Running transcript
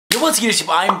Yo, what's good, YouTube?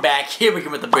 I'm back here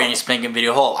again with the brand new spanking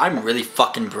video. Hold on, I'm really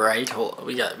fucking bright. Hold on,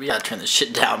 we gotta turn this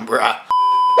shit down, bruh.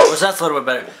 So that's a little bit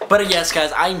better. But yes,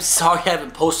 guys, I'm sorry I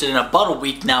haven't posted in about a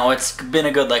week now. It's been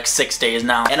a good like 6 days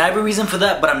now. And I have a reason for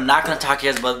that, but I'm not going to talk to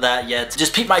you guys about that yet.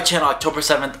 Just peep my channel October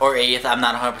 7th or 8th. I'm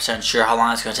not 100% sure how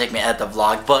long it's going to take me to edit the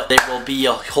vlog. But there will be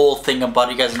a whole thing about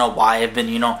it. You guys know why I've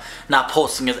been, not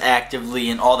posting as actively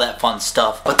and all that fun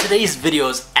stuff. But today's video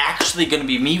is actually going to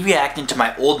be me reacting to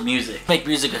my old music. I made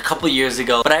music a couple years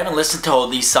ago, but I haven't listened to all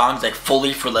these songs like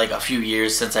fully for like a few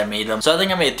years since I made them. So I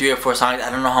think I made 3 or 4 songs. I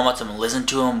don't know how much I'm going to listen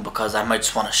to them because I might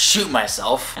just want to shoot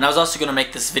myself. And I was also going to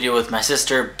make this video with my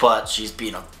sister, but she's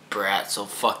being a brat, so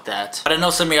fuck that. But I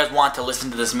know some of you guys want to listen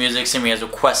to this music, some of you guys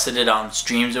requested it on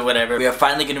streams or whatever. We are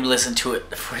finally going to be listening to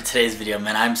it for today's video,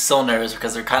 man. I'm so nervous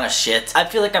because they're kind of shit. I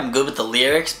feel like I'm good with the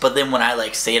lyrics, but then when I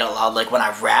like say it out loud, like when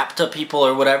I rap to people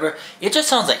or whatever, it just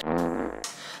sounds like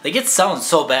it sounds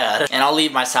so bad. And I'll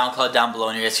leave my SoundCloud down below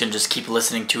and you guys can just keep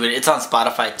listening to it. It's on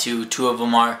Spotify too. 2 of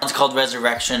them are. One's called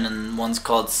Resurrection and one's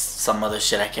called some other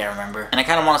shit I can't remember. And I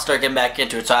kind of want to start getting back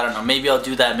into it, so I don't know. Maybe I'll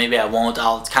do that, maybe I won't.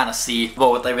 I'll kind of see. But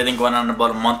with everything going on in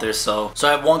about a month or so. So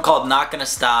I have one called Not Gonna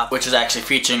Stop, which is actually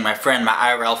featuring my friend, my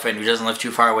IRL friend who doesn't live too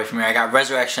far away from here. I got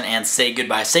Resurrection and Say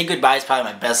Goodbye. Say Goodbye is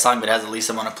probably my best song, but it has the least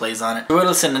amount of plays on it. So we're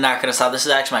listening to Not Gonna Stop. This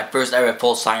is actually my first ever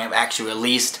full song I've actually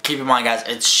released. Keep in mind, guys,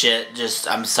 it's shit. Just,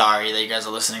 I'm sorry that you guys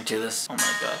are listening to this. Oh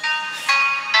my god.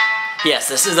 Yes,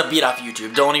 this is a beat off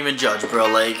YouTube. Don't even judge, bro.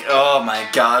 Like, oh my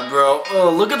god, bro.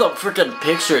 Oh, look at the freaking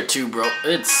picture too, bro.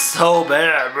 It's so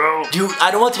bad, bro. Dude,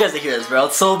 I don't want you guys to hear this, bro.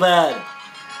 It's so bad.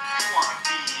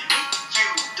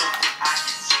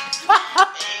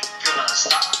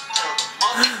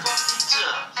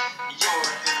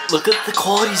 Look at the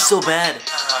quality's so bad.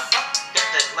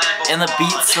 And the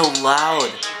beat's so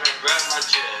loud.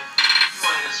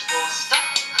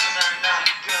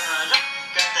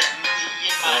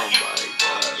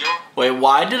 Wait,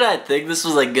 why did I think this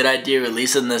was a good idea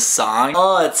releasing this song?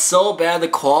 Oh, it's so bad. The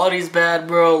quality's bad,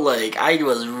 bro. Like, I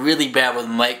was really bad with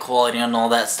mic quality and all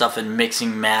that stuff and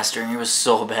mixing, mastering. It was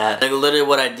so bad. Like, literally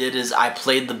what I did is I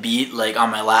played the beat, like, on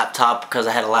my laptop because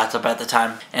I had a laptop at the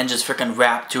time and just freaking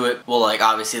rapped to it. Well, like,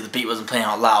 obviously the beat wasn't playing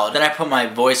out loud. Then I put my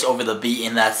voice over the beat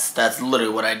and that's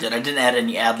literally what I did. I didn't add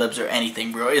any ad-libs or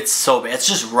anything, bro. It's so bad. It's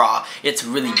just raw. It's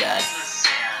really bad.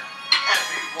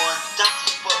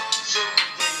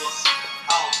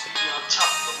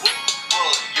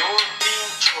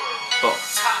 Oh,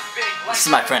 this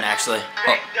is my friend actually.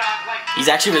 Oh, he's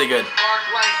actually really good.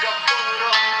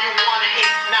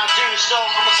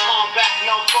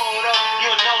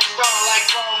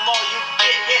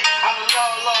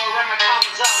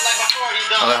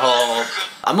 Okay, hold.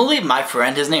 I'm gonna leave my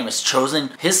friend, his name is Chosen,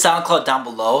 his SoundCloud down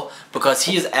below because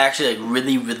he is actually like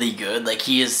really good. Like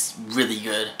he is really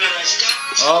good.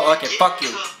 Oh, okay, fuck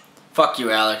you. Fuck you,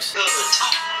 Alex.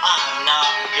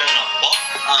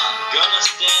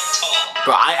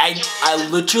 Bro, I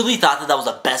literally thought that was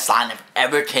the best line I've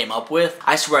ever came up with.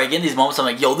 I swear, I get in these moments, I'm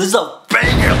like, yo, this is a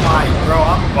banger line, bro.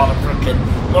 I'm about to freaking,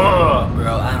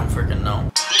 bro, I don't freaking know.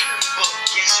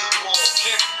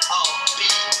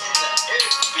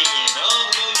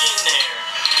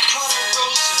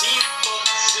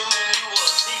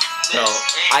 Bro,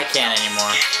 I can't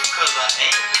anymore.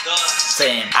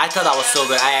 Same. I thought that was so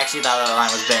good. I actually thought that line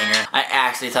was banger. I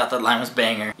actually thought that line was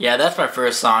banger. Yeah, that's my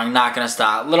first song, Not Gonna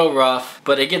Stop. A little rough,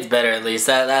 but it gets better at least.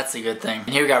 That's a good thing. And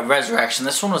here we got Resurrection.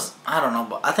 This one was, I don't know,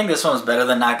 but I think this one was better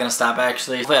than Not Gonna Stop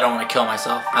actually. Hopefully I don't want to kill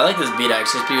myself. I like this beat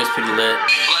actually. This beat was pretty lit.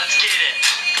 Let's get it.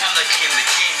 I'm the king,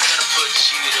 gonna put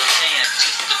you to hand.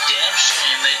 Just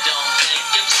redemption. They don't think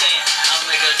I'm saying I'll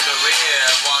make a career.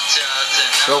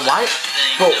 Bro, why?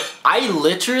 Bro, I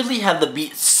literally have the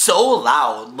beat so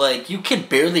loud, like you can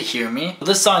barely hear me.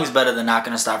 This song is better than Not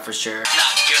Gonna Stop for sure. Not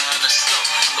gonna stop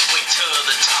on the way to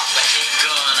the top. I ain't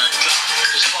gonna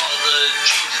drop. Just follow the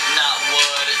dreams, not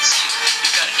what it seems. You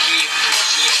gotta keep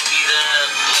pushing, you'll be the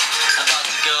blink. About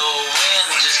to go in,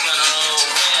 just gonna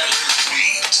win.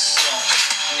 We don't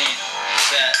need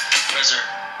that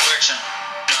resurrection.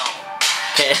 No.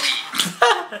 Okay.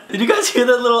 Did you guys hear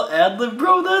that little ad-lib,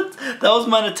 bro? That was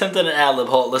my attempt at an ad-lib.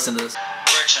 Hold, listen to this.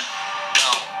 Direction.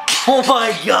 No. Oh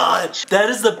my god. That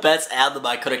is the best ad-lib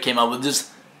I could have came up with.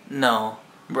 Just, no.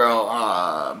 Bro,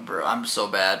 bro, I'm so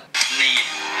bad. Need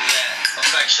that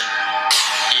affection.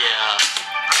 Yeah.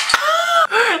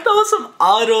 That was some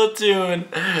auto-tune.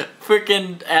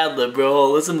 Freaking ad-lib,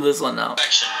 bro. Listen to this one now.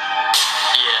 Affection.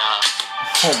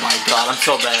 Yeah. Oh my god, I'm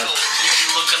so bad.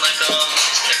 Looking like I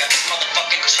got this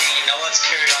motherfucking chain. Now let's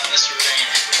carry on this rain.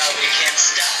 Nobody can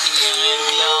stop me in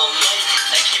the all night.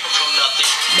 I came up from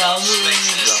nothing. Now I'm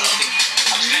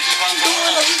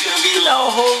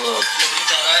No, hold up.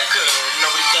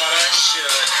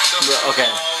 Okay.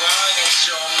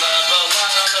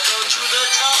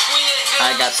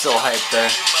 I got so hyped there.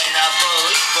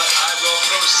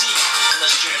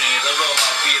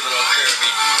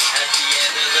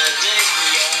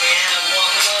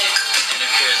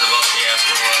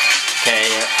 Okay,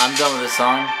 I'm done with this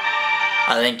song.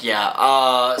 I think,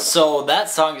 yeah. So that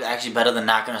song is actually better than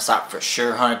Not Gonna Stop for sure,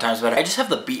 100 times better. I just have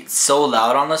the beat so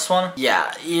loud on this one.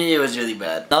 Yeah, it was really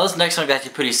bad. Now this next song is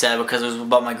actually pretty sad because it was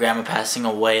about my grandma passing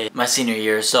away my senior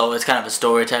year, so it's kind of a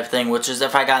story type thing, which is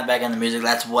if I got back into music,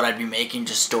 that's what I'd be making,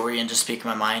 just story and just speaking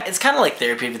my mind. It's kind of like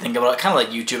therapy if you think about it, kind of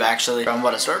like YouTube actually. I'm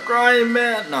about to start crying,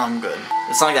 man. No, I'm good.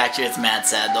 The song actually, it's mad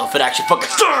sad though, if it actually fucking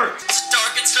starts.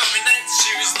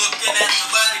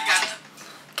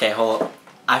 Okay, hold up.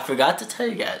 I forgot to tell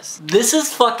you guys. This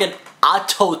is fucking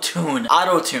auto-tune.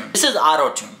 Auto-tune. This is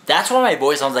auto-tune. That's why my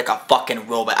voice sounds like a fucking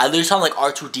robot. I literally sound like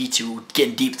R2-D2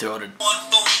 getting deep-throated. One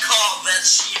phone call that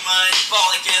she might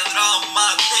fall again. All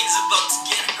my things about to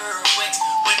get her wings.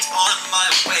 Went on my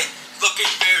way.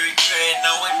 Looking very great.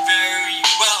 Knowing very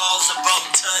well I was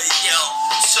about to yell.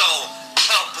 So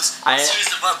helpless.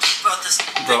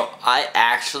 Bro, I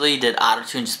actually did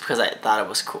auto-tune just because I thought it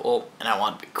was cool. And I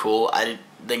wanted to be cool. I didn't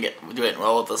think it went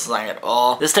well with this song at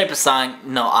all. This type of song,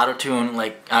 no, auto-tune,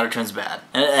 like, auto-tune's bad.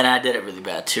 And I did it really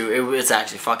bad, too. It's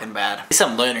actually fucking bad. At least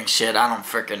I'm learning shit. I don't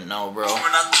freaking know, bro.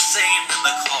 We're not the same in the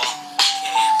call.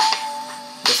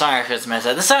 This song actually is messed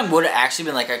up. This song would have actually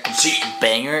been, like, a complete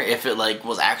banger if it, like,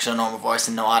 was actually a normal voice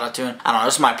and no auto-tune. I don't know,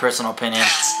 this is my personal opinion.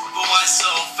 But why so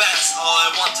fast? All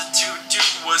I wanted to do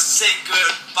was say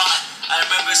goodbye. I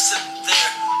remember sitting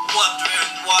there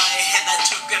wondering why that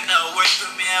took an away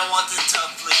from me. I wanted to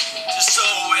flee, just so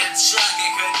in shock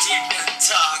I couldn't even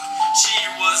talk. She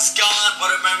was gone,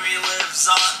 but her memory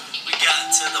lives on. We got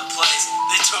to the place,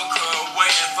 they took her away.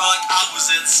 I felt like I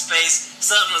was in space.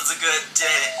 Sun was a good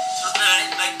day. So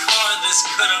night in the car, this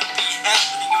couldn't be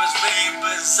happening. It was very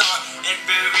bizarre and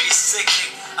very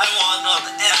sickening. I wanted all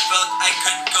the air, felt I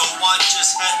couldn't go on.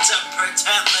 Just had to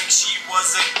pretend like she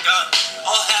wasn't gone.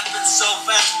 All happened so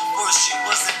fast before she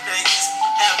was in Vegas,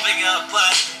 having a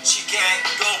blast. She can't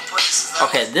go places.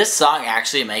 Okay, this song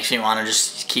actually makes me want to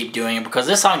just keep doing it because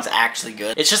this song's actually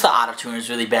good. It's just the auto-tune is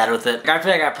really bad with it. I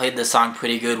feel like I played this song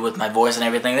pretty good with my voice and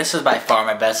everything. This is by far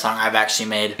my best song I've actually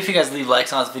made. If you guys leave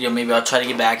likes on this video, maybe I'll try to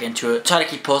get back into it. Try to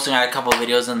keep posting. I had a couple of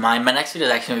videos in mind. My next video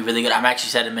is actually going to be really good. I'm actually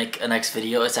set to make a next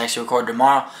video. It's actually recorded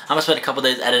tomorrow. I'm going to spend a couple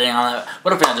days editing on it.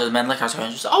 What if you enjoyed, man? Like I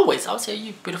was always, I'll see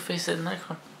you beautiful face in the next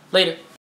one. Later.